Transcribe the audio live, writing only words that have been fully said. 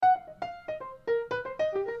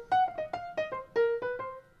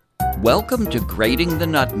Welcome to Grating the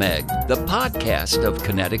Nutmeg, the podcast of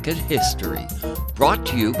Connecticut history. Brought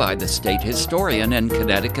to you by the State Historian and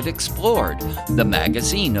Connecticut Explored, the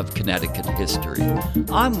magazine of Connecticut history.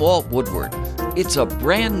 I'm Walt Woodward. It's a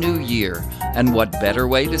brand new year, and what better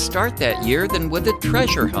way to start that year than with a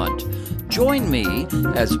treasure hunt? Join me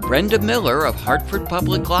as Brenda Miller of Hartford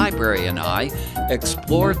Public Library and I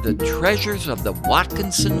explore the treasures of the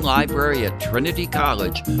Watkinson Library at Trinity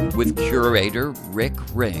College with curator Rick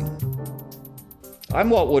Ring. I'm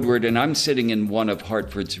Walt Woodward, and I'm sitting in one of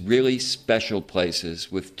Hartford's really special places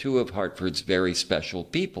with two of Hartford's very special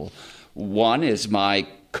people. One is my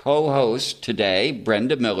co-host today,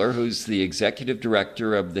 Brenda Miller, who's the executive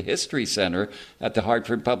director of the History Center at the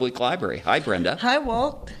Hartford Public Library. Hi, Brenda. Hi,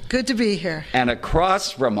 Walt. Good to be here. And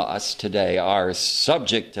across from us today, our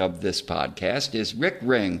subject of this podcast is Rick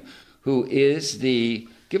Ring, who is the,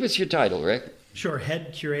 give us your title, Rick. Sure,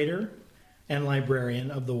 head curator and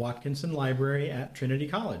librarian of the Watkinson Library at Trinity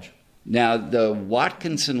College. Now, the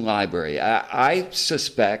Watkinson Library, I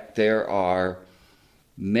suspect there are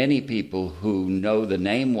many people who know the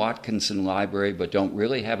name Watkinson Library but don't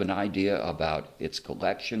really have an idea about its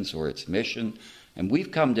collections or its mission. And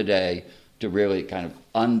we've come today to really kind of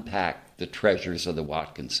unpack the treasures of the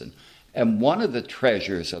Watkinson. And one of the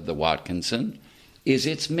treasures of the Watkinson is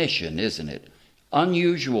its mission, isn't it?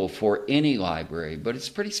 Unusual for any library, but it's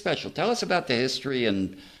pretty special. Tell us about the history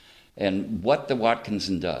and what the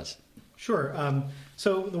Watkinson does. Sure.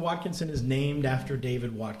 So the Watkinson is named after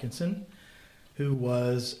David Watkinson, who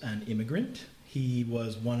was an immigrant. He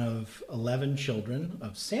was one of 11 children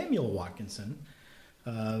of Samuel Watkinson.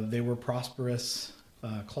 They were prosperous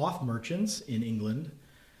cloth merchants in England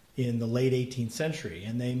in the late 18th century,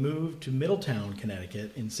 and they moved to Middletown,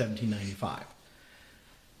 Connecticut in 1795.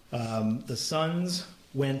 The sons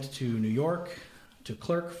went to New York to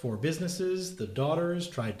clerk for businesses. The daughters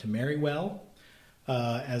tried to marry well,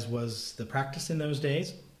 as was the practice in those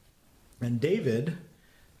days. And David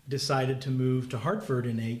decided to move to Hartford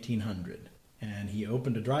in 1800. And he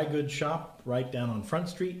opened a dry goods shop right down on Front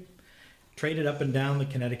Street, traded up and down the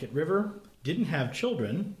Connecticut River, didn't have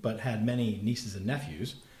children, but had many nieces and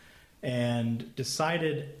nephews, and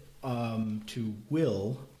decided to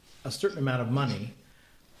will a certain amount of money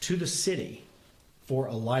to the city for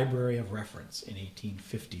a library of reference in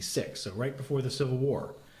 1856, so right before the Civil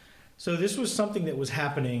War. So this was something that was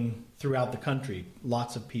happening throughout the country.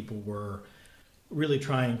 Lots of people were really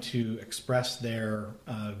trying to express their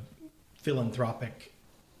philanthropic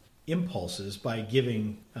impulses by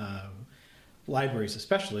giving libraries,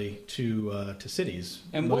 especially to cities.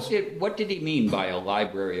 And what did he mean by a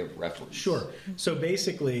library of reference? Sure. So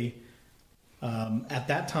basically, at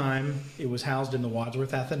that time, it was housed in the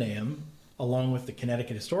Wadsworth Athenaeum, along with the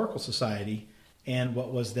Connecticut Historical Society and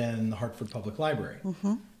what was then the Hartford Public Library.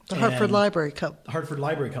 Mm-hmm. The Hartford Library Company. The Hartford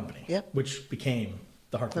Library Company, yep. Which became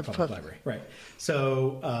the Hartford Public Library. Right.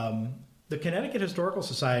 So the Connecticut Historical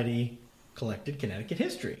Society collected Connecticut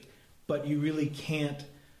history, but you really can't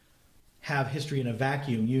have history in a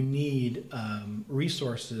vacuum. You need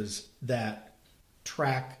resources that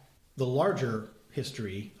track the larger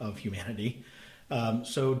history of humanity.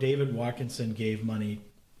 So David Watkinson gave money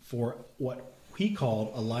for what he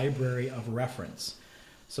called a library of reference,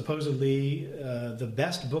 supposedly the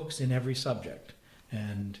best books in every subject.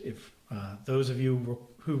 And if those of you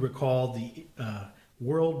who recall the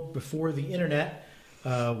world before the internet,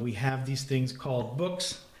 we have these things called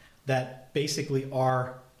books that basically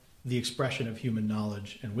are the expression of human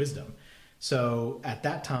knowledge and wisdom. So at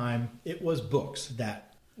that time, it was books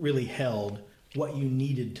that really held what you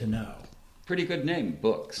needed to know. Pretty good name,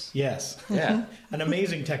 books. Yes. Yeah. An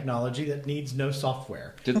amazing technology that needs no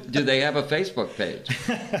software. Do they have a Facebook page?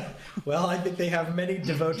 Well, I think they have many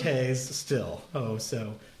devotees still. Oh,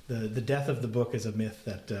 so the death of the book is a myth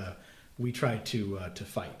that we try to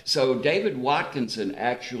fight. So David Watkinson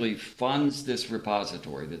actually funds this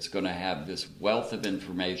repository that's going to have this wealth of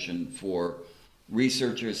information for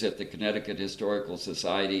researchers at the Connecticut Historical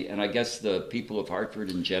Society, and I guess the people of Hartford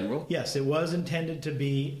in general? Yes, it was intended to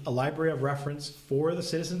be a library of reference for the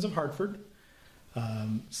citizens of Hartford,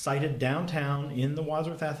 sited downtown in the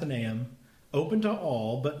Wadsworth Athenaeum, open to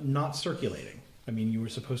all, but not circulating. I mean, you were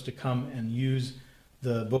supposed to come and use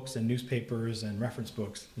the books and newspapers and reference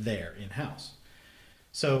books there in-house.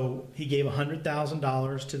 So he gave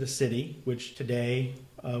 $100,000 to the city, which today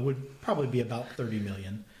would probably be about $30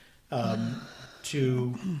 million,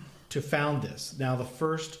 to found this. Now, the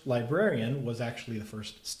first librarian was actually the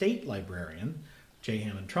first state librarian, J.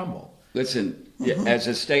 Hammond Trumbull. Listen, as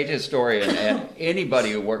a state historian and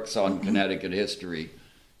anybody who works on Connecticut history,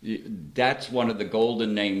 That's one of the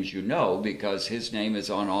golden names you know, because his name is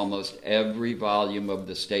on almost every volume of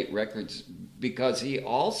the state records, because he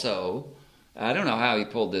also, I don't know how he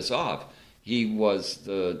pulled this off, he was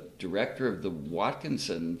the director of the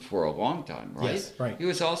Watkinson for a long time, right? Yes, right. He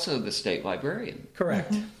was also the state librarian.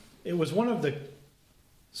 Correct. It was one of the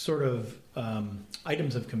sort of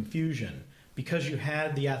items of confusion, because you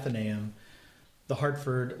had the Athenaeum, the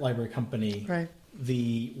Hartford Library Company, Right.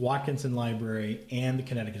 the Watkinson Library, and the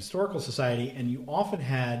Connecticut Historical Society, and you often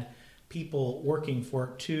had people working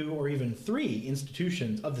for 2 or even 3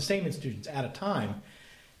 institutions of the same institutions at a time.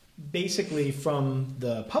 Basically, from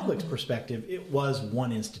the public's perspective, it was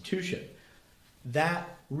one institution.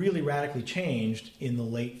 That really radically changed in the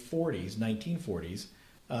late 40s, 1940s,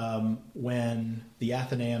 when the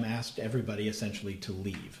Athenaeum asked everybody essentially to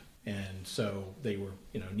leave. And so they were,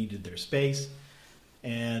 needed their space.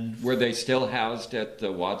 And were they still housed at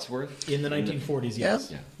the Wadsworth? In the 1940s,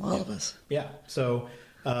 yes. Yep. All of us. Yeah. So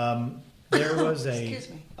there was Excuse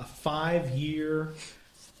me. a 5-year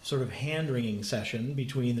sort of hand-wringing session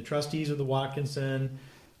between the trustees of the Watkinson.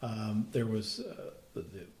 There was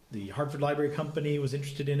the Hartford Library Company was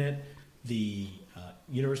interested in it. The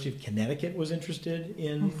University of Connecticut was interested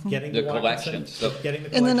in getting the Watkinson. Getting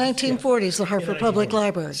the In the collections. 1940s, the Hartford Public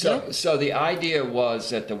 1940s. Library. So the idea was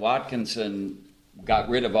that the Watkinson got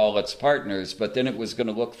rid of all its partners, but then it was going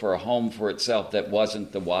to look for a home for itself that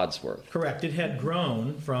wasn't the Wadsworth. Correct. It had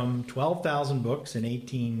grown from 12,000 books in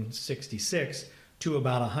 1866 to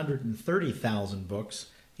about 130,000 books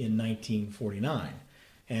in 1949.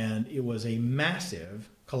 And it was a massive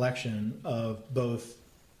collection of both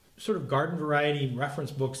sort of garden variety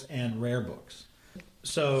reference books and rare books.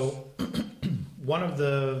 So one of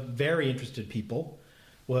the very interested people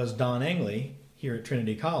was Don Engley here at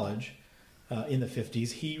Trinity College in the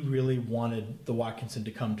 50s. He really wanted the Watkinson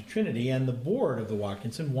to come to Trinity, and the board of the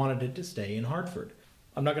Watkinson wanted it to stay in Hartford.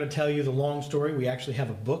 I'm not going to tell you the long story. We actually have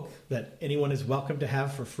a book that anyone is welcome to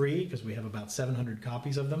have for free, because we have about 700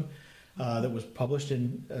 copies of them, that was published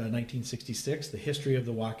in 1966, The History of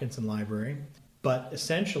the Watkinson Library. But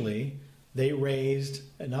essentially, they raised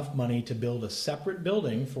enough money to build a separate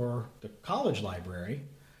building for the college library.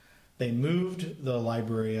 They moved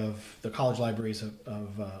the college libraries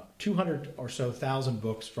of 200 or so thousand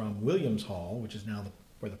books from Williams Hall, which is now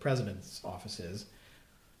where the president's office is,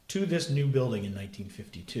 to this new building in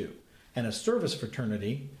 1952. And a service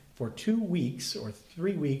fraternity for 2 weeks or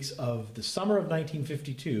 3 weeks of the summer of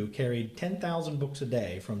 1952 carried 10,000 books a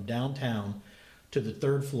day from downtown to the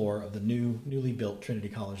 3rd floor of the newly built Trinity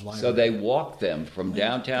College Library. So they walked them from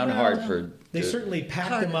downtown Hartford. They certainly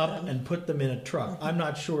packed them up and put them in a truck. I'm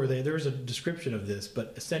not sure. There's a description of this,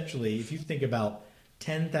 but essentially, if you think about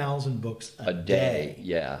 10,000 books a day,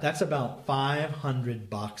 yeah, that's about 500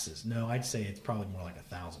 boxes. No, I'd say it's probably more like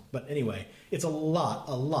 1,000. But anyway, it's a lot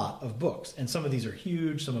of books. And some of these are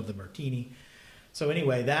huge, some of them are teeny. So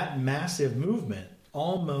anyway, that massive movement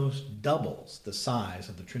almost doubles the size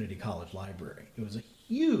of the Trinity College Library. It was a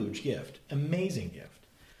huge gift, amazing gift.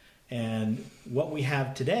 And what we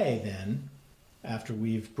have today then, after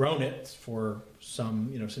we've grown it for some,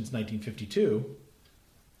 since 1952,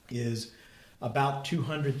 is about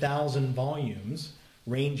 200,000 volumes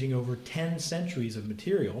ranging over 10 centuries of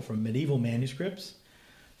material, from medieval manuscripts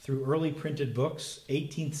through early printed books,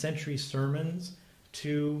 18th century sermons,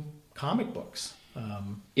 to comic books.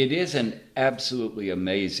 It is an absolutely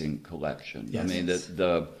amazing collection. Yes. I mean,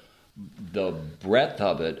 the breadth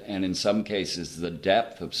of it, and in some cases the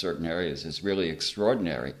depth of certain areas, is really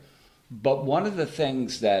extraordinary. But one of the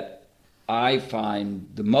things that I find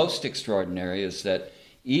the most extraordinary is that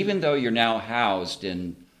even though you're now housed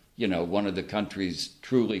in, one of the country's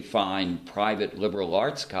truly fine private liberal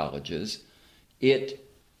arts colleges, it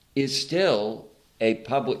is still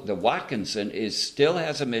the Watkinson still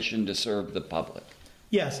has a mission to serve the public.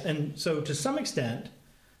 Yes, and so to some extent,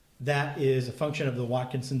 that is a function of the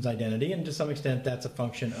Watkinson's identity, and to some extent, that's a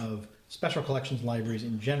function of special collections libraries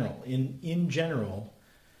in general. In general,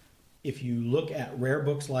 if you look at rare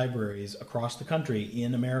books libraries across the country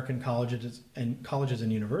in American colleges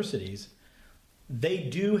and universities, they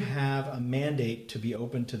do have a mandate to be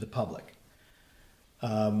open to the public.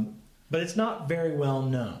 But it's not very well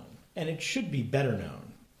known, and it should be better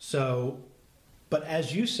known. But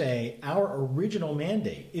as you say, our original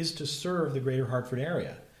mandate is to serve the greater Hartford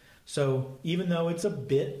area. So even though it's a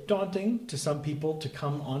bit daunting to some people to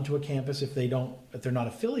come onto a campus if they're not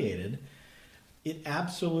affiliated, it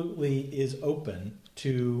absolutely is open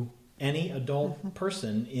to any adult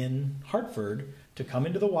person in Hartford to come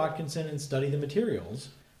into the Watkinson and study the materials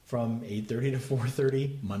from 8:30 to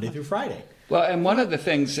 4:30 Monday through Friday. Well, and one of the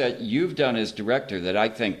things that you've done as director that I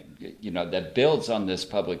think, that builds on this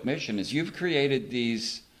public mission is you've created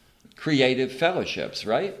these creative fellowships,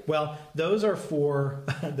 right? Well, those are for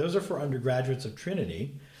undergraduates of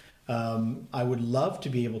Trinity. I would love to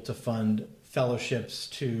be able to fund fellowships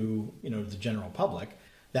to the general public.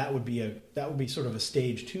 That would be sort of a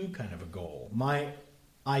stage 2 kind of a goal. My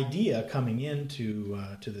idea coming into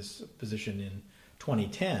to this position in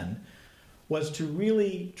 2010 was to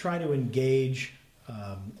really try to engage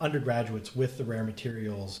undergraduates with the rare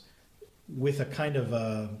materials with a kind of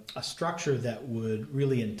a structure that would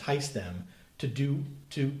really entice them to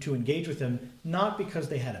engage with them, not because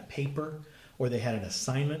they had a paper or they had an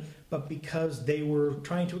assignment, but because they were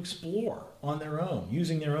trying to explore on their own,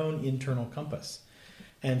 using their own internal compass.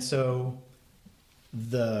 And so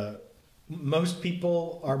most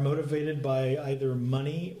people are motivated by either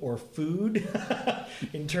money or food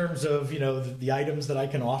in terms of, the items that I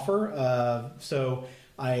can offer. So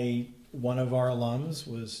one of our alums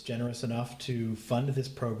was generous enough to fund this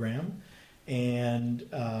program. And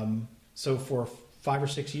so for 5 or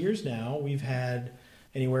 6 years now, we've had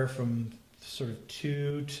anywhere from sort of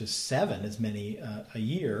 2 to 7 as many a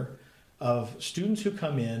year of students who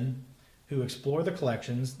come in, who explore the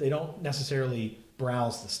collections. They don't necessarily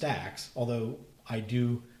browse the stacks, although I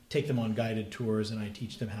do take them on guided tours and I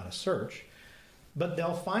teach them how to search. But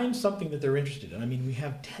they'll find something that they're interested in. I mean, we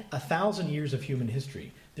have 1,000 years of human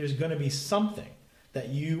history. There's going to be something that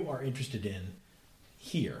you are interested in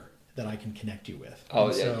here that I can connect you with.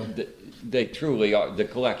 Oh, so, they truly are. The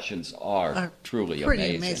collections are truly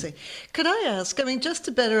pretty amazing. Could I ask? I mean, just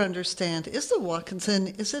to better understand, is the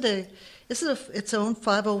Watkinson its own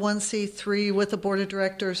 501c3 with a board of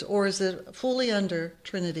directors, or is it fully under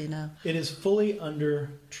Trinity now? It is fully under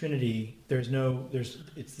Trinity. It's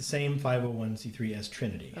the same 501c3 as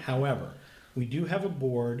Trinity. Okay. However, we do have a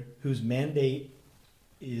board whose mandate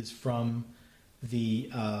is from the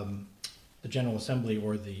General Assembly,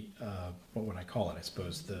 or what would I call it? I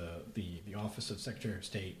suppose the Office of Secretary of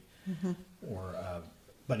State,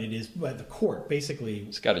 but the court basically.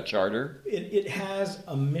 It's got a charter. It has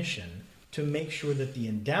a mission to make sure that the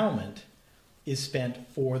endowment is spent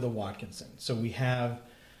for the Watkinson. So we have,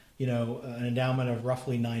 an endowment of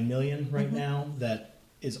roughly $9 million right now that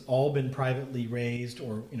is all been privately raised,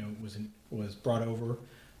 or was brought over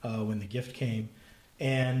when the gift came,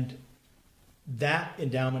 and that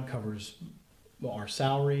endowment covers our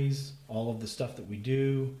salaries, all of the stuff that we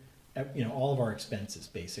do, all of our expenses,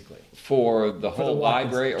 basically. For the whole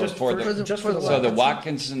library, or for the So the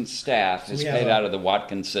Watkinson staff is paid out of the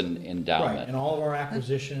Watkinson endowment. Right, and all of our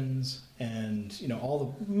acquisitions and,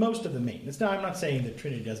 most of the maintenance. Now, I'm not saying that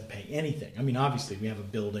Trinity doesn't pay anything. I mean, obviously, we have a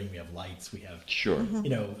building, we have lights, we have, sure,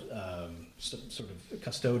 sort of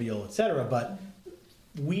custodial, et cetera, but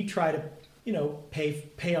we try to,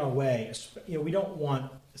 pay our way. We don't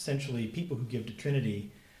want, essentially, people who give to Trinity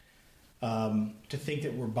to think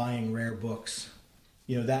that we're buying rare books.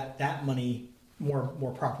 That money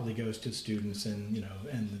more properly goes to students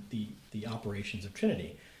and the operations of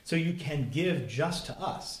Trinity. So you can give just to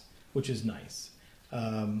us, which is nice,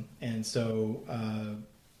 and so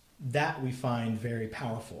that we find very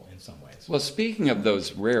powerful in some ways. Well, speaking of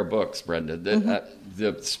those rare books, Brenda,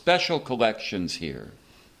 the special collections here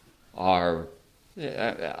are,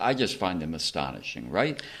 I just find them astonishing,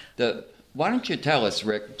 right? Why don't you tell us,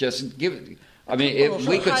 Rick, just give, if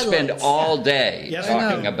we could spend all day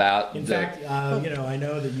talking about... In fact, I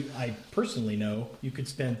know that I personally know you could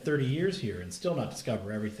spend 30 years here and still not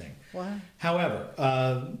discover everything. Wow.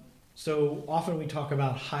 However, so often we talk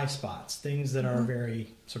about high spots, things that are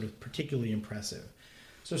very sort of particularly impressive.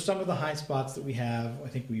 So some of the high spots that we have, I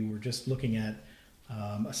think we were just looking at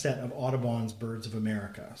a set of Audubon's Birds of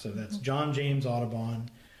America. So that's John James Audubon,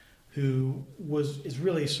 who is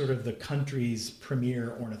really sort of the country's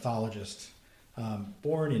premier ornithologist,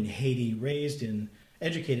 born in Haiti,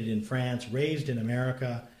 educated in France, raised in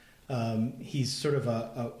America. He's sort of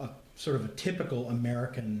a typical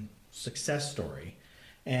American success story,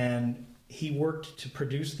 and he worked to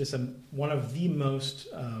produce this one of the most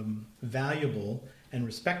valuable and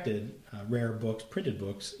respected rare books, printed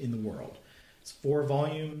books in the world. It's 4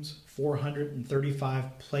 volumes,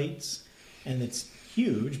 435 plates, and it's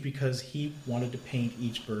huge because he wanted to paint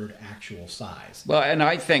each bird actual size. Well, and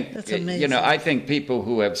I think, that's amazing. I think people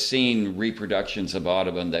who have seen reproductions of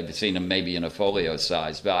Audubon, they've seen them maybe in a folio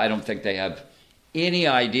size, but I don't think they have any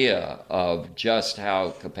idea of just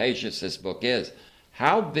how capacious this book is.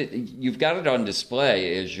 How big, you've got it on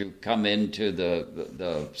display as you come into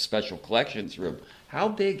the special collections room. How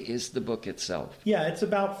big is the book itself? Yeah, it's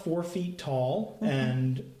about 4 feet tall,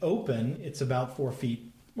 and open, it's about 4 feet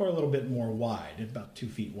or a little bit more wide, about 2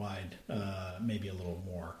 feet wide, maybe a little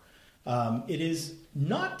more. It is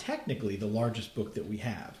not technically the largest book that we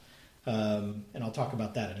have, and I'll talk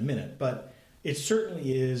about that in a minute, but it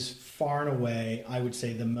certainly is far and away, I would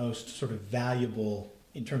say, the most sort of valuable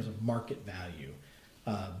in terms of market value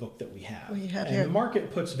book that we have. And the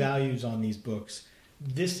market puts values on these books.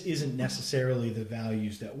 This isn't necessarily the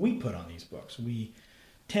values that we put on these books. We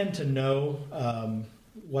tend to know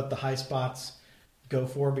what the high spots go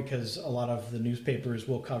for because a lot of the newspapers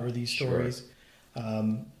will cover these stories.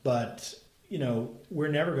 Sure. But, you know, we're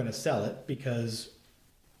never going to sell it because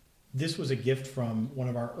this was a gift from one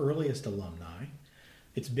of our earliest alumni.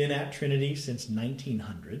 It's been at Trinity since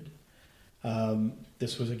 1900.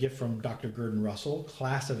 This was a gift from Dr. Gurdon Russell,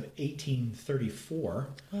 class of 1834,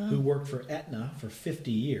 who worked for Aetna for 50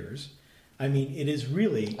 years. I mean, it is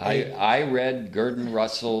really... I read Gurdon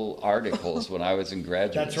Russell articles when I was in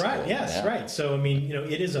graduate That's school. Right, yes, yeah. Right. So, I mean, you know,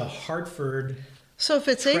 it is a Hartford So if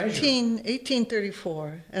it's treasure.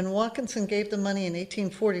 1834, and Watkinson gave the money in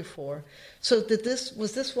 1844, so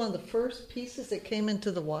was this one of the first pieces that came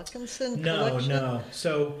into the Watkinson collection? No.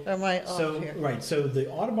 So, am I off here? Right, so the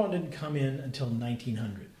Audubon didn't come in until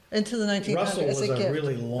 1900. Into the 1900s. Russell was a gift.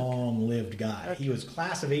 really long-lived guy. Okay. He was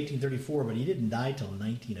class of 1834, but he didn't die till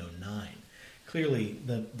 1909. Clearly,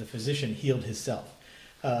 the physician healed himself.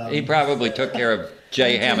 He probably took care of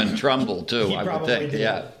J. Hammond Trumbull, too, He I would probably think. did.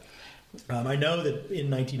 Yeah. I know that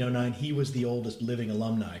in 1909, he was the oldest living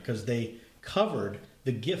alumni because they covered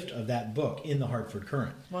the gift of that book in the Hartford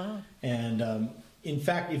Courant. Wow. And in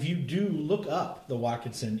fact, if you do look up the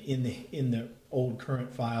Watkinson in the old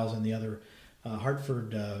Courant files and the other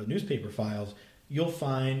Hartford newspaper files, you'll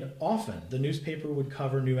find often the newspaper would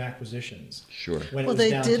cover new acquisitions. Sure. Well,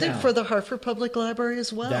 they did it for the Hartford Public Library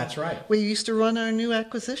as well. That's right. We used to run our new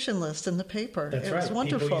acquisition list in the paper. That's it right. was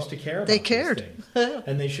wonderful. People used to care about They these cared. things.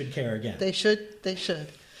 And they should care again. They should.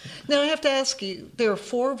 Now I have to ask you, there are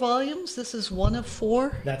 4 volumes. This is one of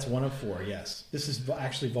 4? That's one of 4, yes. This is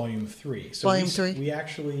actually volume 3. So volume 3? We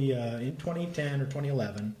actually, in 2010 or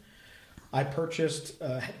 2011, I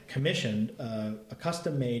commissioned a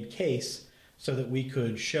custom-made case so that we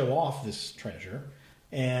could show off this treasure.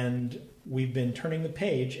 And we've been turning the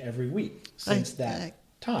page every week since that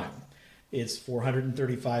time. It's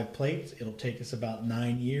 435 plates. It'll take us about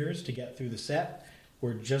 9 years to get through the set.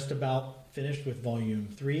 We're just about finished with volume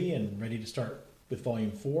 3 and ready to start with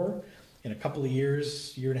volume 4. In a couple of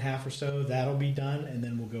years, year and a half or so, that'll be done. And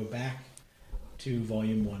then we'll go back to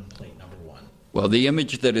volume 1, plate number 1. Well, the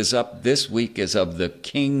image that is up this week is of the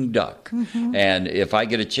king duck. Mm-hmm. And if I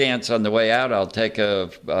get a chance on the way out, I'll take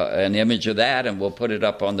an image of that and we'll put it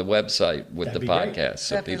up on the website with the podcast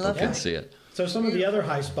so people can see it. So some of the other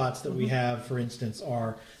high spots that we have, for instance,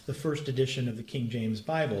 are the first edition of the King James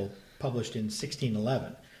Bible published in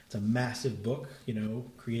 1611. It's a massive book,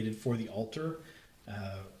 created for the altar,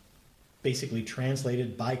 basically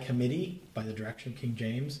translated by committee by the direction of King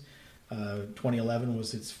James. 2011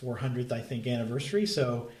 was its 400th, I think, anniversary.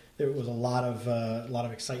 So there was a lot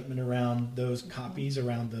of excitement around those copies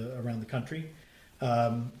around the country.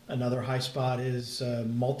 Another high spot is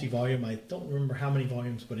multi-volume. I don't remember how many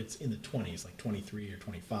volumes, but it's in the 20s, like 23 or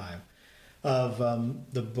 25, of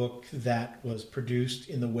the book that was produced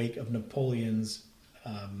in the wake of Napoleon's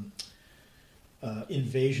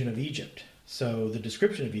invasion of Egypt. So the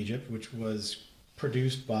description of Egypt, which was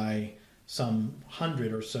produced by some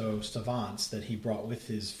 100 or so savants that he brought with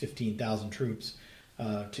his 15,000 troops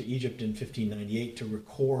to Egypt in 1598 to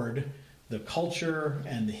record the culture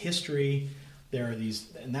and the history. There are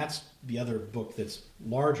these, and that's the other book that's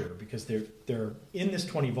larger because they're in this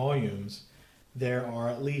 20 volumes. There are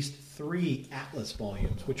at least 3 atlas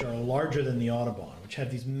volumes, which are larger than the Audubon, which have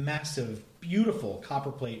these massive, beautiful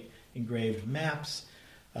copperplate engraved maps,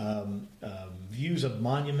 views of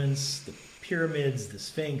monuments, the pyramids, the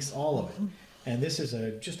Sphinx, all of it. And this is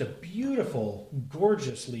just a beautiful,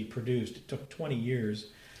 gorgeously produced. It took 20 years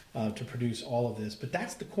to produce all of this, but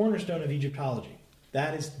that's the cornerstone of Egyptology.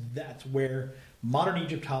 That's where modern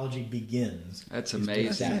Egyptology begins. That's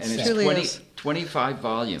amazing. And it's 25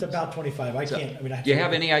 volumes. It's about 25. Do you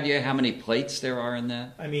have any idea how many plates there are in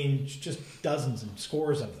that? I mean, just dozens and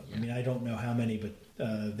scores of them. Yeah. I mean, I don't know how many, but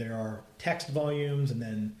there are text volumes and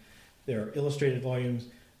then there are illustrated volumes.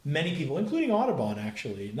 Many people, including Audubon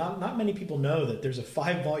actually, not many people know that there's a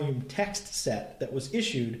 5-volume text set that was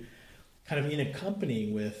issued kind of in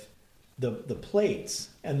accompanying with the plates.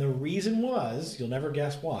 And the reason was, you'll never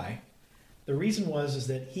guess why, the reason is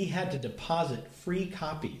that he had to deposit free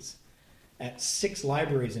copies at 6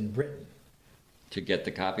 libraries in Britain. To get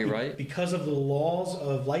the copyright? Because of the laws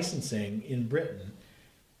of licensing in Britain,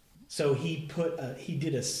 So he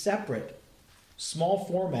did a separate, small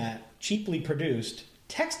format, cheaply produced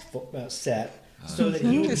text set so that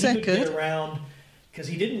he could get around, because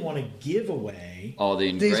he didn't want to give away all the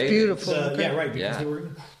these engravings. beautiful. Yeah, right, because they were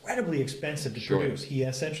incredibly expensive to produce. He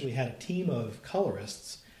essentially had a team of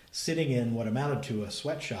colorists sitting in what amounted to a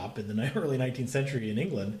sweatshop in the early 19th century in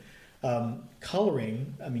England,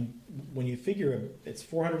 coloring. I mean, when you figure it's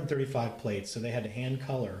 435 plates, so they had to hand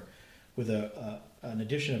color with an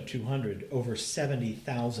addition of 200 over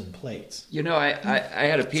 70,000 plates. You know, I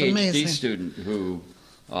had a PhD student who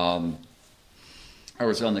I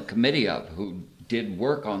was on the committee of, who did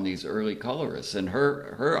work on these early colorists, and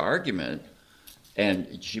her argument,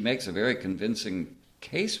 and she makes a very convincing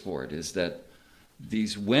case for it, is that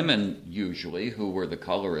these women usually, who were the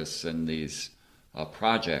colorists in these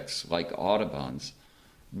projects like Audubon's,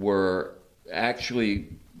 were actually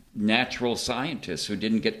natural scientists who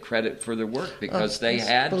didn't get credit for their work because they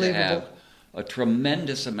had to have a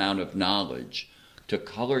tremendous amount of knowledge to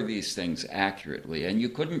color these things accurately. And you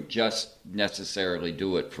couldn't just necessarily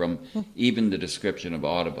do it from even the description of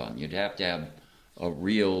Audubon. You'd have to have a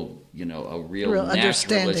real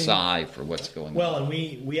naturalist eye for what's going on. Well, and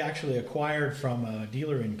we actually acquired from a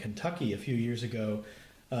dealer in Kentucky a few years ago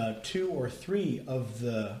 2 or 3 of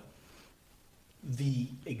the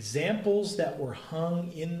examples that were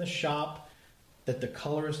hung in the shop that the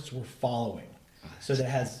colorists were following. So that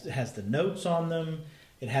has the notes on them.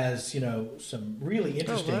 It has, some really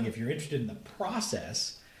interesting, if you're interested in the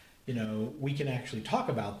process, we can actually talk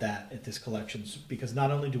about that at this collection, because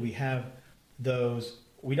not only do we have those,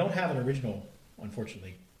 we don't have an original,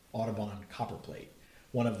 unfortunately, Audubon copper plate,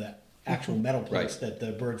 one of the actual metal plates that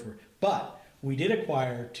the birds were, but we did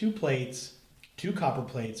acquire 2 copper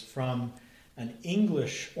plates from an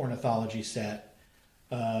English ornithology set,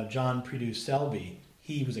 John Prideaux Selby.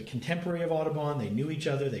 He was a contemporary of Audubon. They knew each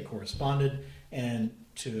other. They corresponded. And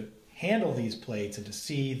to handle these plates and to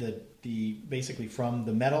see the basically from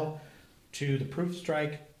the metal to the proof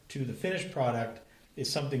strike to the finished product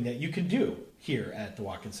is something that you can do here at the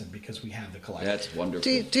Watkinson, because we have the collection. That's wonderful.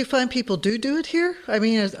 Do you find people do it here? I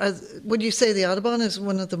mean, would you say the Audubon is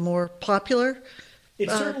one of the more popular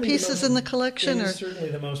pieces in the collection? It is certainly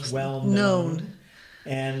the most well-known.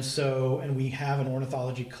 And we have an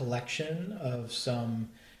ornithology collection of some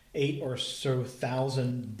 8,000 or so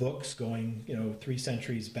books going, 3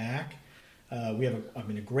 centuries back. We have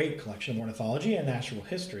a great collection of ornithology and natural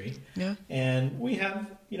history. Yeah. And we have,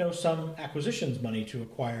 some acquisitions money to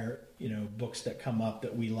acquire, books that come up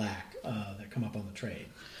that we lack, that come up on the trade.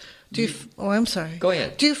 I'm sorry. Go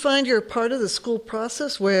ahead. Do you find you're part of the school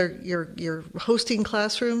process where you're hosting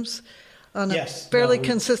classrooms on a fairly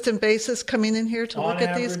consistent basis, coming in here to look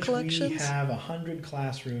at these collections? We have 100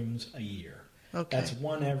 classrooms a year. Okay. That's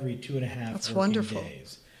one every 2.5 working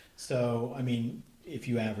days. So, if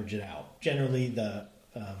you average it out, generally the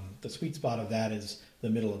sweet spot of that is the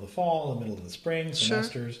middle of the fall, the middle of the spring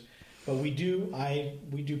semesters. Sure. But we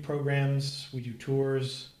do programs, we do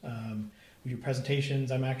tours, we do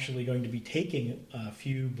presentations. I'm actually going to be taking a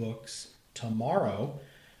few books tomorrow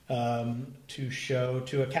to show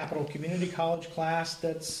to a Capital Community College class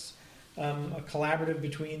that's a collaborative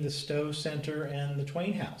between the Stowe Center and the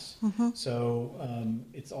Twain House. Mm-hmm. So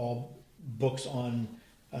it's all books on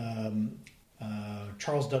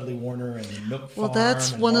Charles Dudley Warner and the Nook Farm. Well,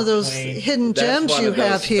 that's one of those hidden gems you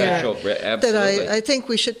have here that I think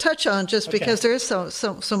we should touch on, just because there is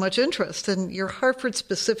so much interest in your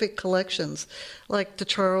Hartford-specific collections, like the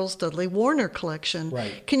Charles Dudley Warner collection.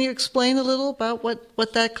 Right. Can you explain a little about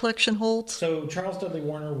what that collection holds? So Charles Dudley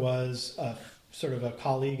Warner was sort of a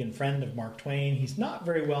colleague and friend of Mark Twain. He's not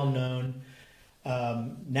very well known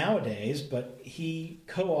nowadays, but he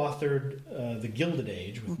co-authored The Gilded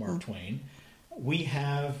Age with Mark Twain. We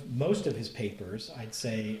have most of his papers, I'd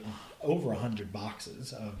say over 100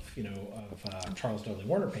 boxes of Charles Dudley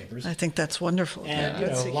Warner papers. I think that's wonderful.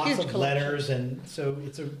 And lots of letters, and so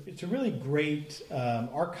it's a really great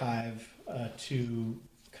archive to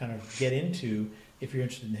kind of get into if you're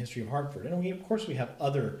interested in the history of Hartford. And we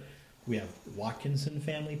have Watkinson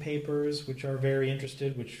family papers, which are very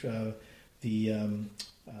interested, which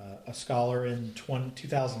a scholar in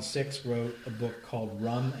 2006 wrote a book called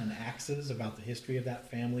Rum and Axes about the history of that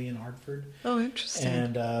family in Hartford. Oh, interesting.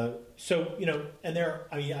 And and there,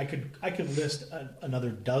 I could list another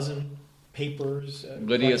dozen papers.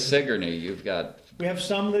 Lydia Sigourney, you've got... We have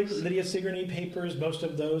some Lydia Sigourney papers. Most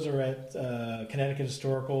of those are at Connecticut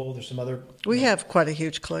Historical. There's some other... We have quite a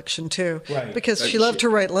huge collection, too. Right. Because she loved to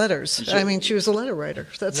write letters. She was a letter writer.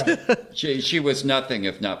 That's right. She was nothing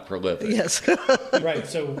if not prolific. Yes. Right.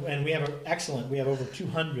 So, and we have we have over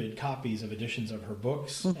 200 copies of editions of her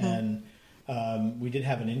books. And we did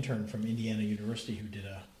have an intern from Indiana University who did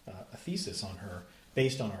a thesis on her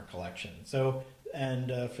based on our collection. So,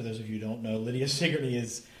 and for those of you who don't know, Lydia Sigourney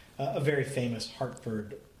is a very famous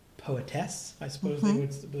Hartford poetess, I suppose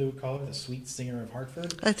they would call her, the sweet singer of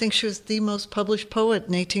Hartford. I think she was the most published poet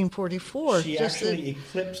in 1844. She actually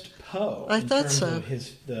eclipsed Poe in terms of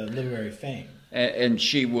the literary fame. And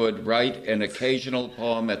she would write an occasional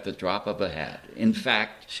poem at the drop of a hat. In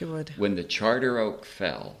fact, she would. When the Charter Oak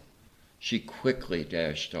fell, she quickly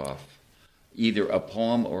dashed off either a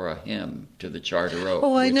poem or a hymn to the Charter Oak.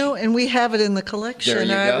 Oh, I know, and we have it in the collection. There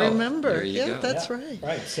you I go. remember. There you go. That's right.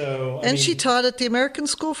 Right. So, she taught at the American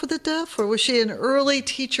School for the Deaf, or was she an early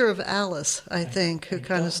teacher of Alice? I think, who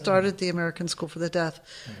kind of started the American School for the Deaf.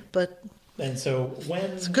 Right. But it's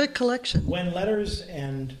a good collection. When letters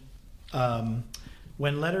and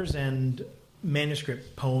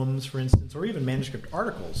manuscript poems, for instance, or even manuscript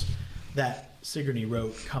articles that Sigourney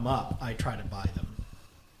wrote come up, I try to buy them.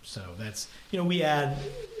 So that's, we add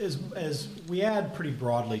as we add pretty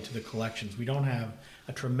broadly to the collections. We don't have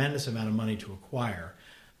a tremendous amount of money to acquire,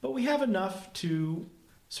 but we have enough to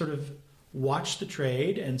sort of watch the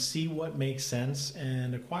trade and see what makes sense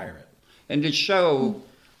and acquire it. And to show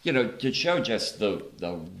just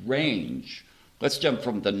the range, let's jump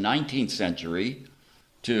from the 19th century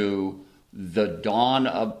to the dawn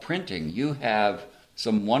of printing. You have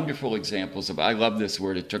some wonderful examples of, I love this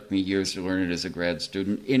word, it took me years to learn it as a grad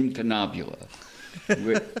student, incunabula,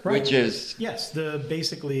 which is... Yes,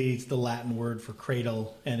 basically it's the Latin word for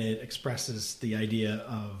cradle, and it expresses the idea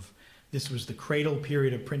of, this was the cradle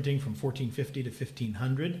period of printing from 1450 to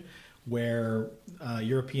 1500, where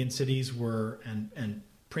European cities were, and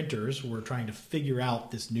printers were trying to figure out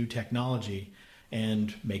this new technology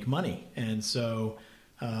and make money. And so...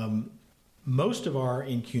 most of our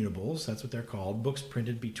incunables, that's what they're called, books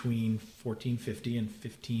printed between 1450 and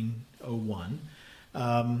 1501,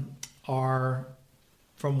 are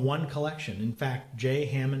from one collection. In fact, J.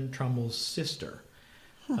 Hammond Trumbull's sister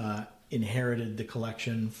inherited the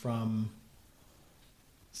collection from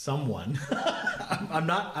someone. I'm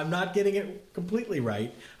not getting it completely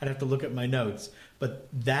right. I'd have to look at my notes. But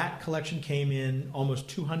that collection came in, almost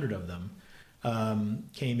 200 of them.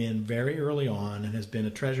 Came in very early on and has been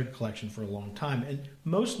a treasured collection for a long time, and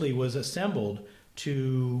mostly was assembled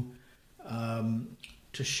to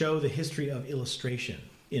show the history of illustration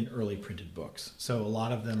in early printed books. So a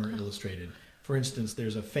lot of them are illustrated. For instance,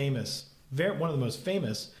 there's a one of the most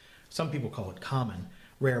famous, some people call it common,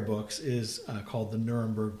 rare books is called the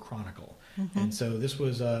Nuremberg Chronicle. And so this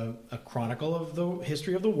was a chronicle of the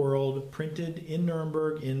history of the world printed in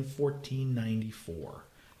Nuremberg in 1494.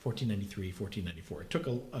 1493, 1494. It took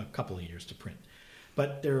a couple of years to print.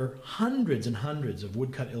 But there are hundreds and hundreds of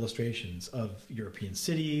woodcut illustrations of European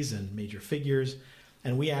cities and major figures,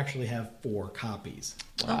 and we actually have 4 copies.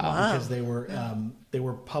 Wow. Because they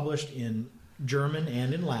were published in German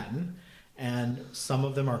and in Latin, and some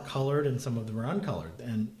of them are colored and some of them are uncolored.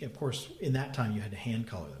 And, of course, in that time you had to hand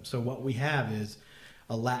color them. So what we have is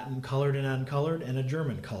a Latin colored and uncolored and a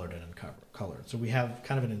German colored and uncolored. So we have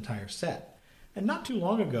kind of an entire set. And not too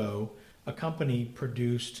long ago, a company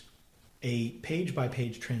produced a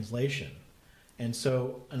page-by-page translation. And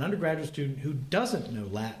so an undergraduate student who doesn't know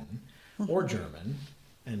Latin or German,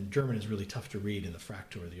 and German is really tough to read in the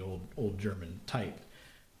Fraktur, the old German type,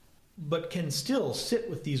 but can still sit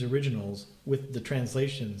with these originals with the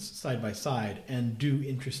translations side by side and do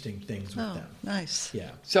interesting things with them. Nice.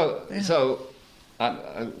 Yeah. So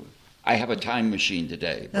I have a time machine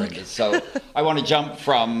today, Brenda. Okay. So I want to jump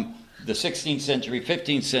from the 16th century,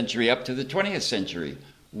 15th century, up to the 20th century.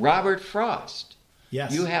 Robert Frost.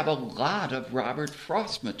 Yes. You have a lot of Robert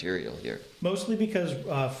Frost material here. Mostly because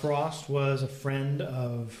Frost was a friend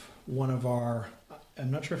of one of our, I'm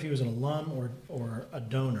not sure if he was an alum or a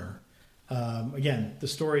donor. Again, the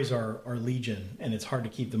stories are legion, and it's hard to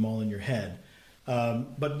keep them all in your head.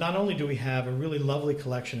 But not only do we have a really lovely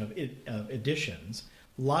collection of editions,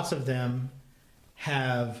 lots of them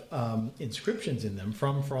have inscriptions in them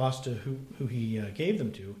from Frost to who he gave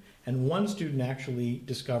them to, and one student actually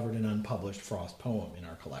discovered an unpublished Frost poem in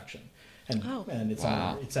our collection, and it's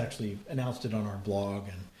it's actually announced it on our blog.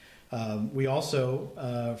 And we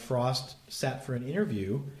also Frost sat for an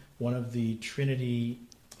interview. One of the Trinity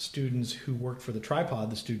students who worked for the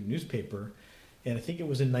Tripod, the student newspaper, And I think it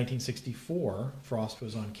was in 1964, Frost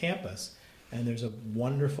was on campus, and there's a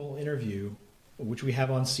wonderful interview, which we have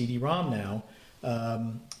on CD-ROM now,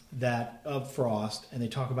 of Frost, and they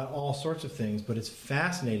talk about all sorts of things, but it's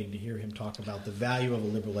fascinating to hear him talk about the value of a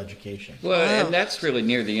liberal education. Well, and that's really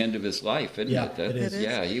near the end of his life, isn't it? It is.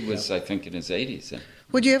 Yeah, he was, I think, in his 80s.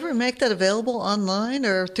 Would you ever make that available online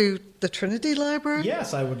or through the Trinity Library?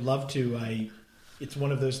 Yes, I would love to. It's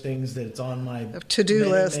one of those things that it's on my to-do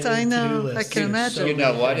list. I know. List. I can imagine. You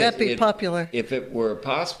know what? That'd be popular. If it were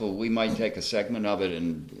possible, we might take a segment of it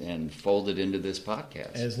and fold it into this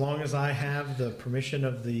podcast. As long as I have the permission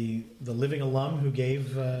of the living alum who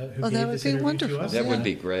gave this interview wonderful. to us. That would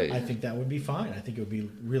be great. I think that would be fine. I think it would be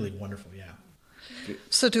really wonderful, yeah.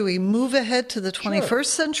 So do we move ahead to the 21st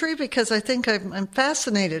century? Because I think I'm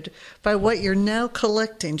fascinated by what you're now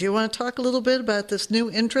collecting. Do you want to talk a little bit about this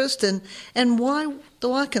new interest and why the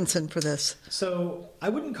Watkinson for this? So I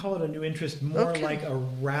wouldn't call it a new interest, more like a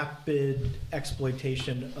rapid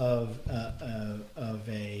exploitation of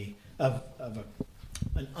an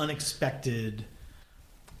unexpected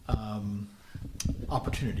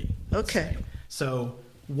opportunity. Okay. So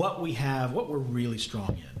what we're really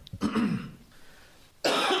strong in.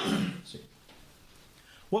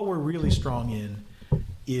 What we're really strong in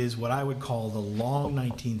is what I would call the long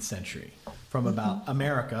 19th century, from about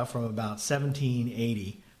America, from about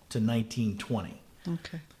 1780 to 1920.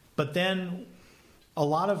 Okay. But then a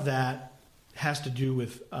lot of that has to do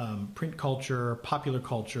with print culture, popular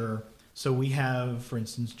culture. So we have, for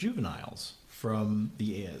instance, juveniles from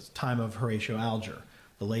the time of Horatio Alger,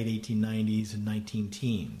 the late 1890s and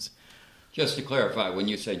 19-teens. Just to clarify, when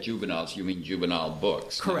you say juveniles, you mean juvenile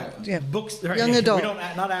books. Correct. Yeah. Books. Young adult. We don't,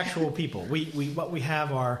 not actual people. What we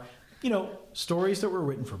have are, stories that were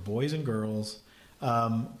written for boys and girls.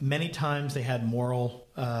 Many times they had moral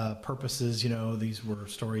purposes. These were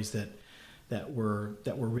stories that were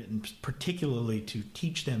written particularly to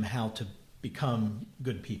teach them how to become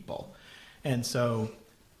good people. And so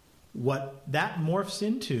what that morphs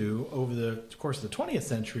into over the course of the 20th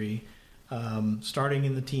century, starting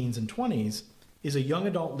in the teens and 20s, is a young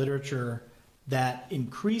adult literature that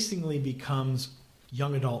increasingly becomes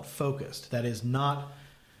young adult focused. That is not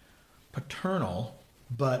paternal,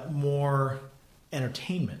 but more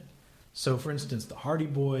entertainment. So, for instance, the Hardy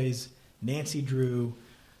Boys, Nancy Drew,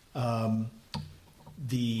 there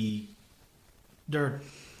are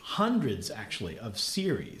hundreds, actually, of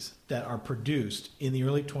series that are produced in the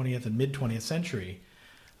early 20th and mid-20th century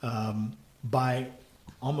by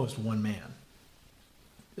almost one man,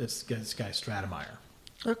 this guy Stratemeyer.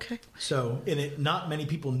 Okay. So, not many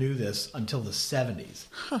people knew this until the 70s.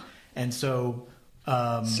 Huh. And so...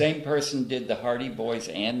 same person did the Hardy Boys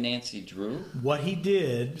and Nancy Drew? What he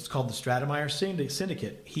did, it's called the Stratemeyer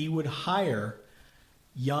Syndicate. He would hire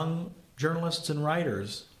young journalists and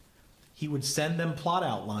writers. He would send them plot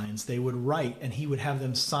outlines. They would write, and he would have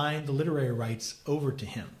them sign the literary rights over to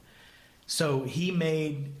him. So he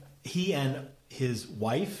and his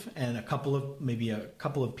wife and a couple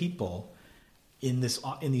of people in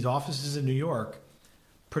these offices in New York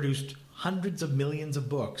produced hundreds of millions of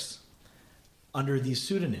books under these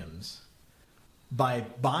pseudonyms by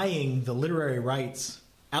buying the literary rights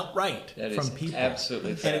outright from people.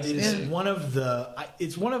 Absolutely fascinating. And it is one of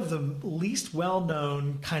the least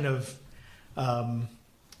well-known kind of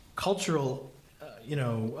cultural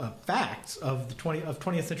facts of the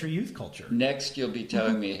 20th century youth culture. Next, you'll be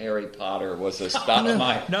telling me Harry Potter was a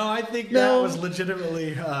Stratemeyer. No, I think that was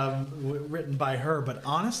legitimately written by her. But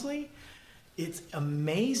honestly, it's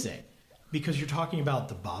amazing because you're talking about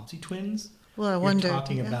the Bobbsey twins. Well, I you're wonder. You're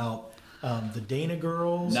talking about the Dana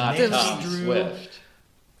girls. Not Nancy Tom Drew, Swift.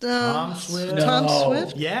 Tom Swift. Tom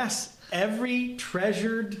Swift? Yes, every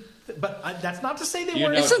treasured. But that's not to say they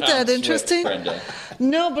weren't. Isn't that interesting?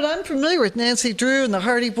 No, but I'm familiar with Nancy Drew and the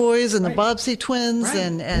Hardy Boys and the Bobbsey twins,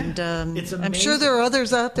 and I'm sure there are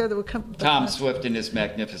others out there that would come. Tom Swift and his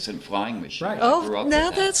magnificent flying machine. Right. Oh,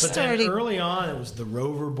 now that's starting. But early on, it was the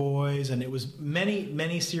Rover Boys, and it was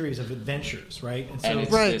many series of adventures, right? And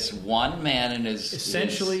it's this one man and his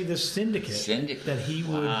essentially the syndicate that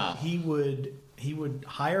he would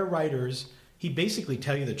hire writers. He'd basically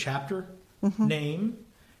tell you the chapter name.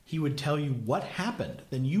 He would tell you what happened.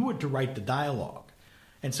 Then you were to write the dialogue.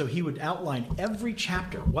 And so he would outline every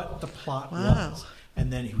chapter, what the plot was.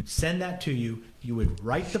 And then he would send that to you. You would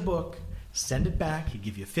write the book, send it back. He'd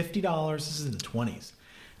give you $50. This is in the 20s.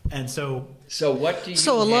 And so what do you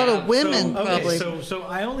So a lot of women probably. So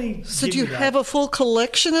I only So do you have a full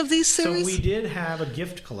collection of these series? So we did have a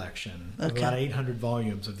gift collection of about 800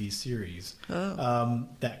 volumes of these series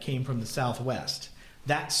that came from the Southwest.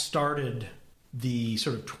 That started the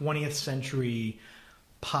sort of 20th century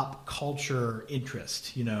pop culture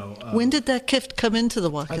interest, when did that gift come into the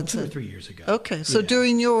Watkinson? 2 or 3 years ago. Okay, so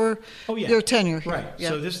during your tenure here. Right. Yeah.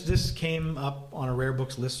 So this came up on a Rare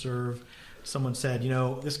Books listserv. Someone said,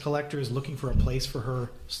 this collector is looking for a place for her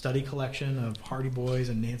study collection of Hardy Boys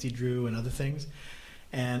and Nancy Drew and other things.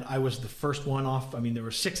 And I was the first one off. I mean, there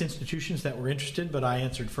were 6 institutions that were interested, but I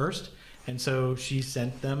answered first. And so she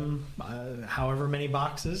sent them however many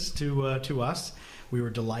boxes to us. We were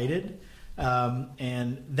delighted.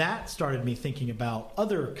 And that started me thinking about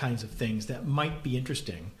other kinds of things that might be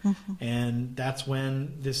interesting. Mm-hmm. And that's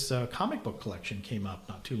when this comic book collection came up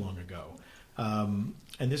not too long ago.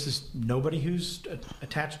 And this is nobody who's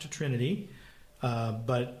attached to Trinity,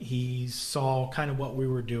 but he saw kind of what we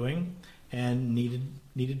were doing and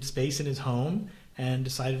needed space in his home and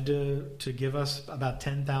decided to give us about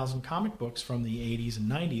 10,000 comic books from the 80s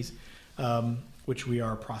and 90s, which we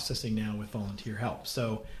are processing now with volunteer help.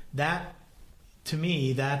 So that, to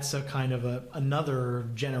me, that's a kind of another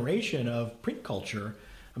generation of print culture,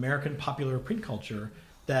 American popular print culture,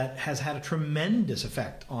 that has had a tremendous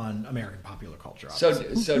effect on American popular culture.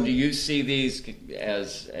 Obviously. So do you see these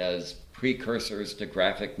as precursors to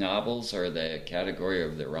graphic novels? Are they a category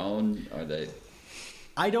of their own? Are they?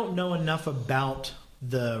 I don't know enough about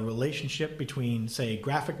the relationship between, say,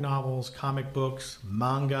 graphic novels, comic books,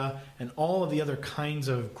 manga, and all of the other kinds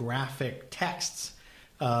of graphic texts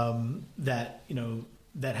that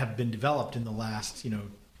have been developed in the last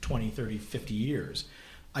 20, 30, 50 years.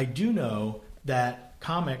 I do know that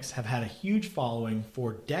comics have had a huge following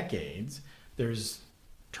for decades. There's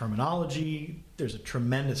terminology, there's a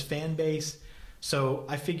tremendous fan base. So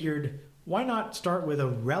I figured, why not start with a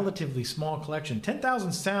relatively small collection?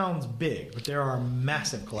 10,000 sounds big, but there are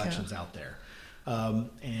massive collections out there.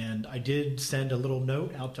 And I did send a little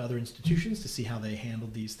note out to other institutions to see how they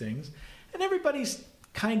handled these things. And everybody's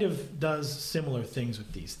kind of does similar things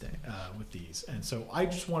with these. And so I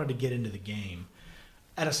just wanted to get into the game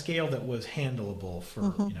at a scale that was handleable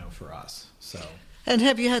for for us. So. And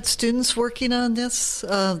have you had students working on this,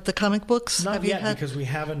 the comic books? Not yet, because we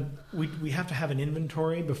haven't. We have to have an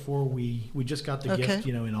inventory before we just got the gift,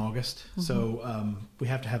 in August. Mm-hmm. So we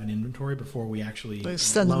have to have an inventory before we actually loan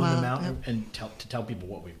them out and tell people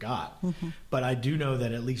what we've got. Mm-hmm. But I do know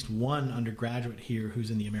that at least one undergraduate here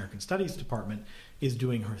who's in the American Studies department is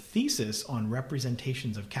doing her thesis on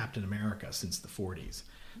representations of Captain America since the 40s.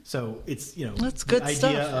 So it's that's good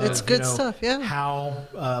stuff. Of, it's good stuff. Yeah.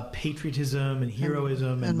 How patriotism and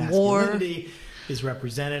heroism and masculinity is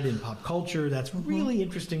represented in pop culture. That's really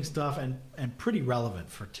interesting stuff and pretty relevant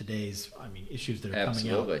for today's issues that are coming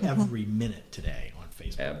out every minute today on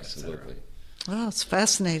Facebook. Absolutely. Wow, it's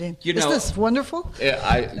fascinating. Isn't this wonderful?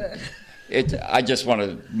 I just want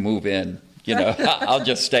to move in. I'll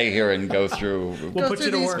just stay here and go through. We'll put you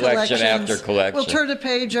to work collection after collection. We'll turn a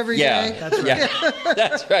page every day. That's right. Yeah,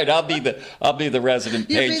 that's right. I'll be the resident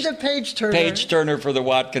You'll be the page turner. Page turner for the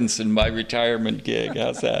Watkinson, my retirement gig.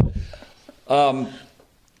 How's that?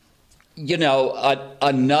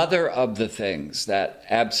 Another of the things that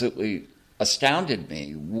absolutely astounded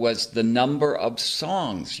me was the number of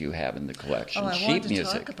songs you have in the collection. I wanted to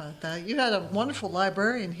talk about that. You had a wonderful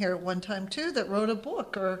librarian here at one time too that wrote a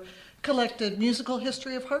book or collected musical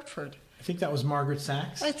history of Hartford. I think that was Margaret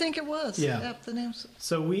Sachs. I think it was. Yeah, the names.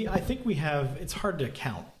 So I think we have. It's hard to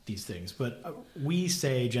count these things, but we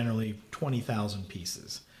say generally 20,000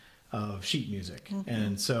 pieces of sheet music,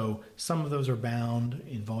 and so some of those are bound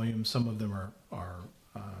in volumes. Some of them are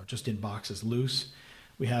just in boxes loose.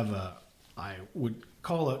 We have I would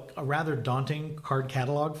call a rather daunting card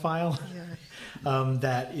catalog file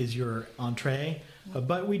that is your entree.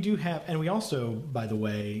 But we do have, and we also, by the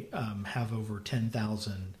way, have over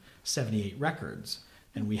 10,078 records,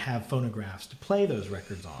 and we have phonographs to play those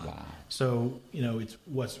records on. Wow. So, it's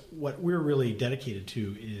what we're really dedicated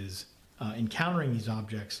to is encountering these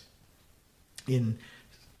objects in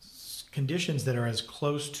conditions that are as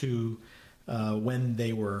close to when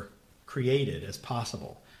they were created as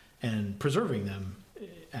possible, and preserving them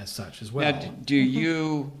as such as well. Now, do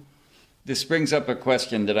you? This brings up a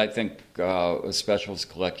question that I think special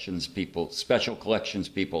collections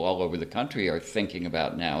people all over the country are thinking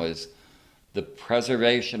about now: is the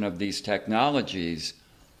preservation of these technologies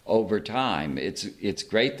over time. It's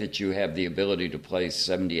great that you have the ability to play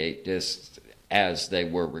 78 discs as they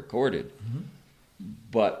were recorded,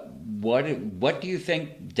 but what do you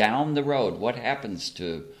think down the road? What happens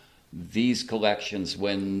to these collections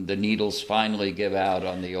when the needles finally give out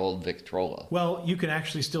on the old Victrola? Well, you can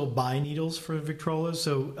actually still buy needles for Victrolas.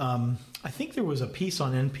 So I think there was a piece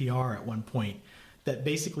on NPR at one point that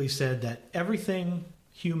basically said that everything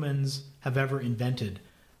humans have ever invented,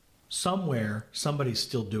 somewhere somebody's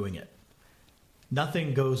still doing it.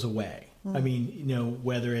 Nothing goes away. I mean,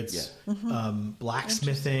 whether it's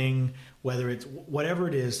blacksmithing, whether it's whatever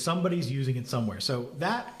it is, somebody's using it somewhere. So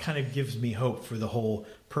that kind of gives me hope for the whole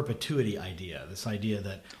perpetuity idea, this idea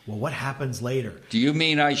that, well, what happens later? Do you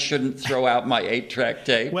mean I shouldn't throw out my 8-track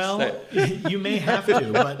tapes? Well, you may have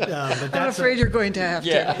to, but that's I'm afraid you're going to have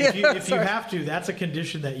to. If you have to, that's a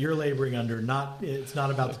condition that you're laboring under. It's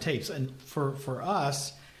not about the tapes. And for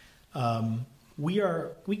us,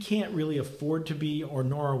 we can't really afford to be, or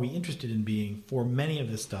nor are we interested in being, for many of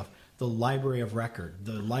this stuff, the library of record,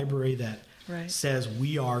 the library that says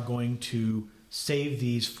we are going to save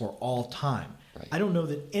these for all time. Right. I don't know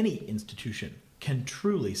that any institution can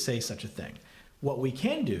truly say such a thing. What we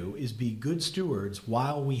can do is be good stewards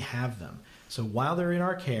while we have them. So while they're in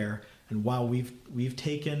our care, and while we've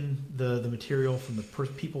taken the material from the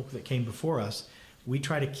people that came before us, we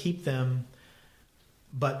try to keep them,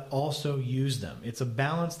 but also use them. It's a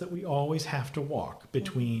balance that we always have to walk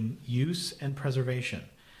between use and preservation.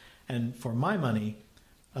 And for my money,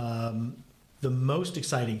 the most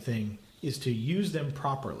exciting thing is to use them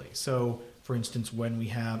properly. So, for instance, when we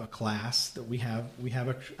have a class that we have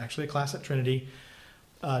actually a class at Trinity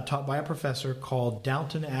taught by a professor called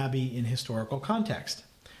Downton Abbey in Historical Context.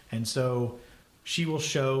 And so she will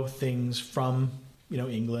show things from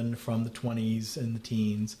England, from the 20s and the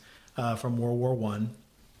teens, from World War I.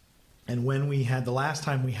 And when the last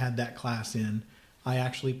time we had that class in, I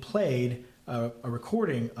actually played a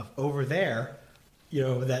recording of Over There,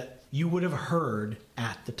 that you would have heard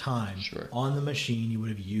at the time on the machine you would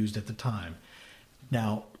have used at the time.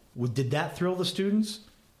 Now, did that thrill the students?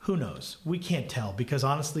 Who knows? We can't tell, because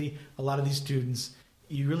honestly, a lot of these students,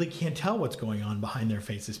 you really can't tell what's going on behind their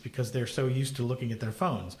faces because they're so used to looking at their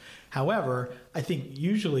phones. However, I think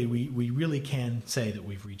usually we really can say that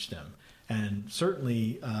we've reached them. And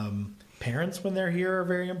certainly parents, when they're here, are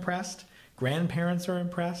very impressed. Grandparents are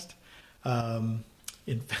impressed.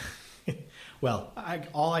 Well,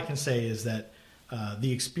 all I can say is that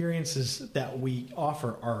the experiences that we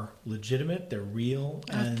offer are legitimate, they're real,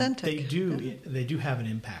 and authentic. They do have an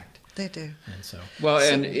impact. They do. And so,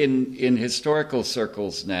 and in historical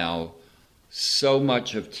circles now, so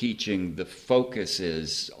much of teaching, the focus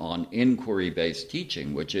is on inquiry-based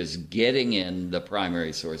teaching, which is getting in the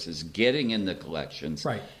primary sources, getting in the collections,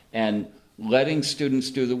 and letting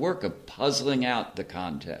students do the work of puzzling out the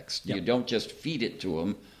context. Yep. You don't just feed it to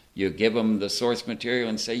them. You give them the source material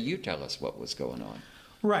and say, you tell us what was going on.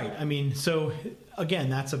 Right. I mean, so again,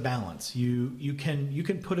 that's a balance. You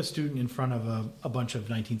can put a student in front of a bunch of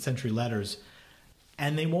 19th century letters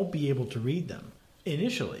and they won't be able to read them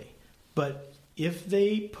initially. But if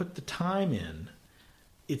they put the time in,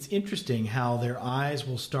 it's interesting how their eyes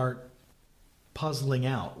will start puzzling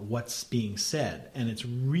out what's being said. And it's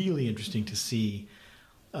really interesting to see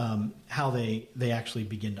how they actually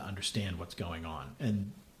begin to understand what's going on.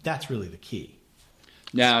 And that's really the key.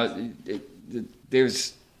 Now,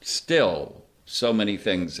 there's still so many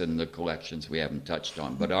things in the collections we haven't touched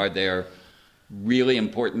on, but are there really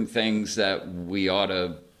important things that we ought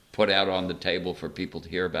to put out on the table for people to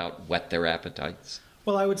hear about, whet their appetites?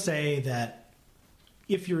 Well, I would say that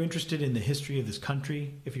if you're interested in the history of this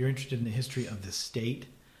country, if you're interested in the history of this state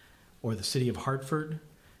or the city of Hartford,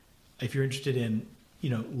 if you're interested in,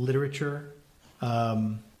 literature,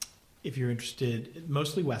 if you're interested,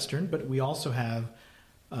 mostly Western, but we also have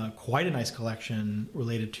quite a nice collection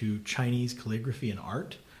related to Chinese calligraphy and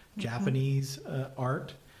art, Japanese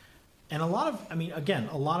art, and a lot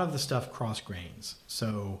of the stuff cross grains.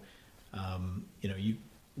 So, I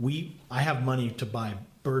have money to buy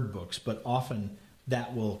bird books, but often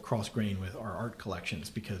that will cross grain with our art collections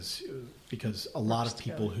because a lot of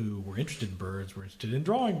people who were interested in birds were interested in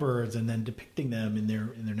drawing birds and then depicting them in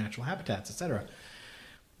their natural habitats, etc.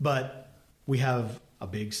 But we have a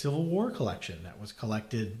big Civil War collection that was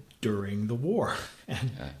collected during the war. And,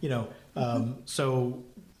 so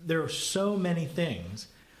there are so many things.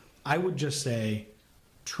 I would just say,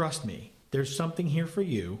 trust me, there's something here for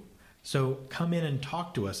you. So come in and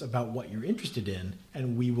talk to us about what you're interested in,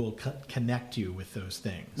 and we will connect you with those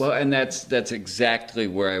things. Well, and that's exactly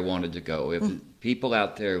where I wanted to go. If people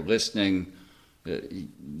out there listening,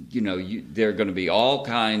 there are going to be all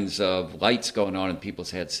kinds of lights going on in people's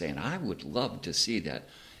heads saying, I would love to see that.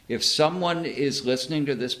 If someone is listening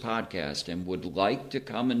to this podcast and would like to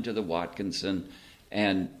come into the Watkinson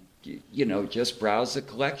and just browse the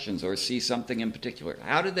collections or see something in particular,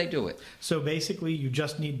 how do they do it? So basically, you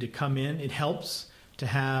just need to come in. It helps to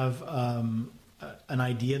have an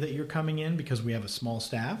idea that you're coming in because we have a small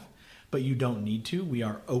staff, but you don't need to. We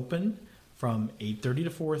are open from 8:30 to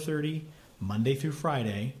 4:30, Monday through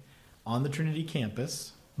Friday, on the Trinity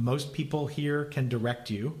campus. Most people here can direct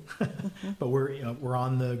you, but we're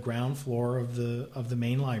on the ground floor of the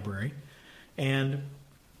main library. And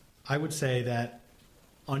I would say that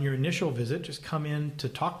on your initial visit, just come in to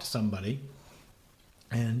talk to somebody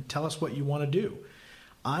and tell us what you want to do.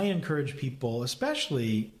 I encourage people,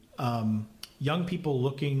 especially young people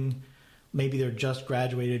looking, maybe they're just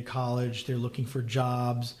graduated college, they're looking for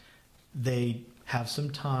jobs, they have some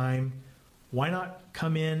time. Why not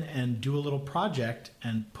come in and do a little project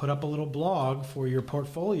and put up a little blog for your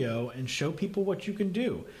portfolio and show people what you can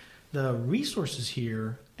do? The resources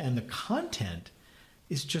here and the content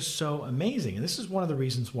is just so amazing. And this is one of the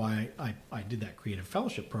reasons why I did that Creative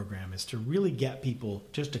Fellowship program, is to really get people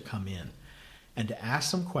just to come in and to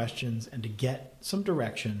ask some questions and to get some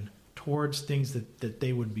direction towards things that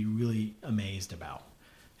they would be really amazed about.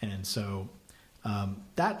 And so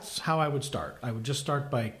that's how I would start. I would just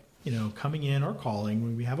start by coming in or calling.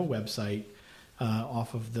 When we have a website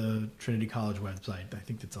off of the Trinity College website, I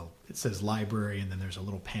think it says library, and then there's a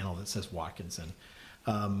little panel that says Watkinson.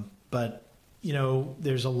 But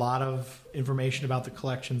there's a lot of information about the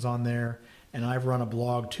collections on there, and I've run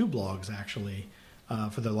two blogs actually,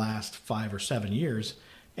 for the last 5 or 7 years,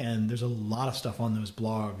 and there's a lot of stuff on those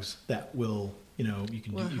blogs that will, you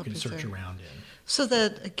can search around in. So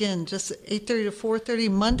that, again, just 8:30 to 4:30,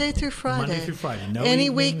 Monday through Friday. Monday through Friday. No Any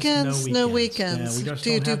evenings, weekends? No weekends. Yeah, we just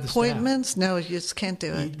do you don't do have the appointments? staff. No, you just can't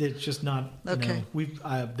do it. It's just not. Okay.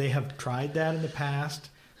 They have tried that in the past.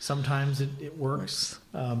 Sometimes it works,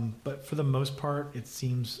 but for the most part, it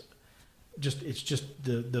seems it's just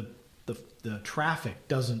the traffic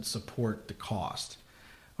doesn't support the cost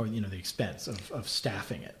or the expense of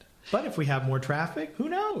staffing it. But if we have more traffic, who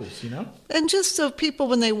knows, And just so people,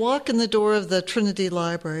 when they walk in the door of the Trinity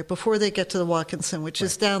Library, before they get to the Watkinson, which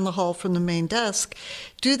is down the hall from the main desk,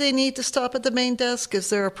 do they need to stop at the main desk?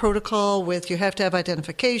 Is there a protocol with you have to have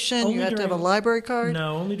identification, you have to have a library card?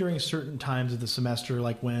 No, only during certain times of the semester,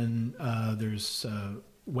 like when there's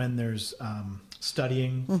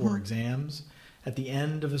studying for exams. At the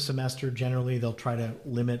end of the semester, generally, they'll try to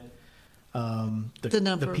limit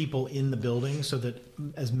the people in the building so that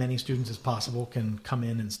as many students as possible can come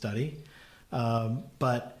in and study.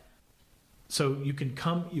 But so you can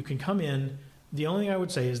come in. The only thing I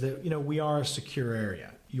would say is that we are a secure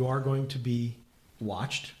area. You are going to be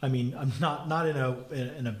watched. I mean, I'm not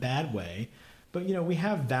in a bad way, but we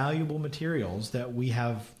have valuable materials that we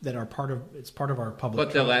have that are part of our public.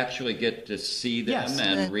 But they'll actually get to see them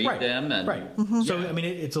and read them, and Mm-hmm. So I mean,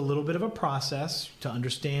 it's a little bit of a process to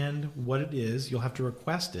understand what it is. You'll have to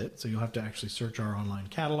request it, so you'll have to actually search our online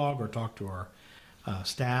catalog or talk to our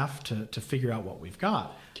staff to figure out what we've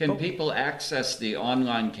got. Can people access the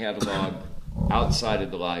online catalog outside of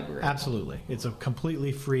the library? Absolutely, it's a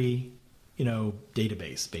completely free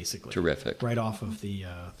database, basically. Terrific. Right off of the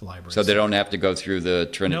library. So they don't have to go through the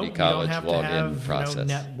Trinity College login process.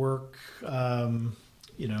 Network,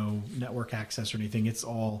 network access or anything. It's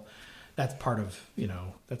all that's part of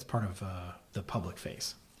the public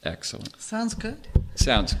face. Excellent. Sounds good.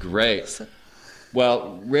 Sounds great.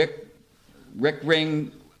 Well, Rick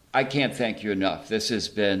Ring, I can't thank you enough. This has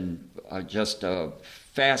been just a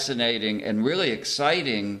fascinating and really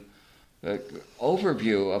exciting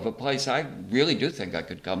overview of a place I really do think I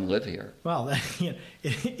could come live here. Well,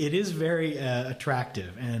 it is very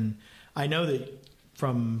attractive, and I know that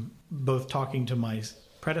from both talking to my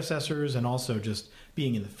predecessors and also just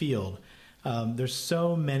being in the field, there's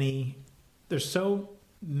so many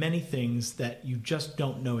things that you just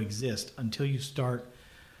don't know exist until you start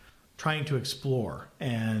trying to explore,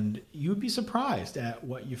 and you'd be surprised at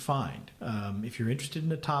what you find. If you're interested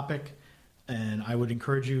in a topic, and I would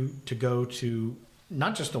encourage you to go to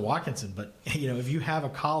not just the Watkinson, but if you have a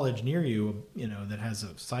college near you, that has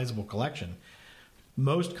a sizable collection.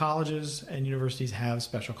 Most colleges and universities have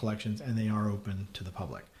special collections, and they are open to the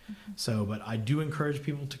public. Mm-hmm. So, but I do encourage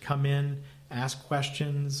people to come in, ask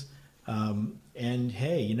questions, and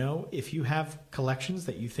hey, if you have collections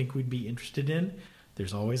that you think we'd be interested in,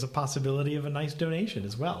 there's always a possibility of a nice donation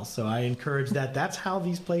as well. So I encourage that. That's how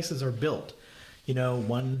these places are built.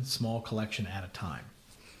 One small collection at a time.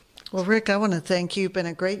 Well, Rick, I want to thank you. You've been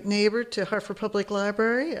a great neighbor to Hartford Public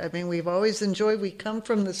Library. I mean, we've always enjoyed. We come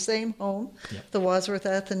from the same home, the Wadsworth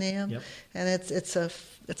Athenaeum, and it's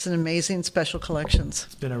an amazing special collections.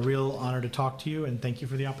 It's been a real honor to talk to you, and thank you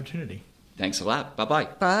for the opportunity. Thanks a lot. Bye-bye.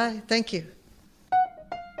 Bye. Thank you.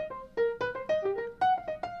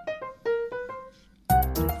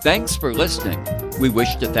 Thanks for listening. We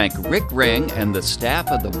wish to thank Rick Ring and the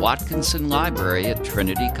staff of the Watkinson Library at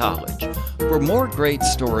Trinity College. For more great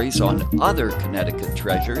stories on other Connecticut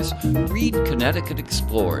treasures, read Connecticut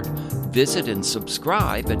Explored. Visit and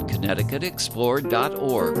subscribe at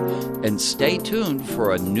ConnecticutExplored.org. And stay tuned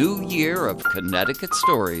for a new year of Connecticut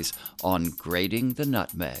stories on Grating the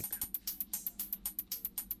Nutmeg.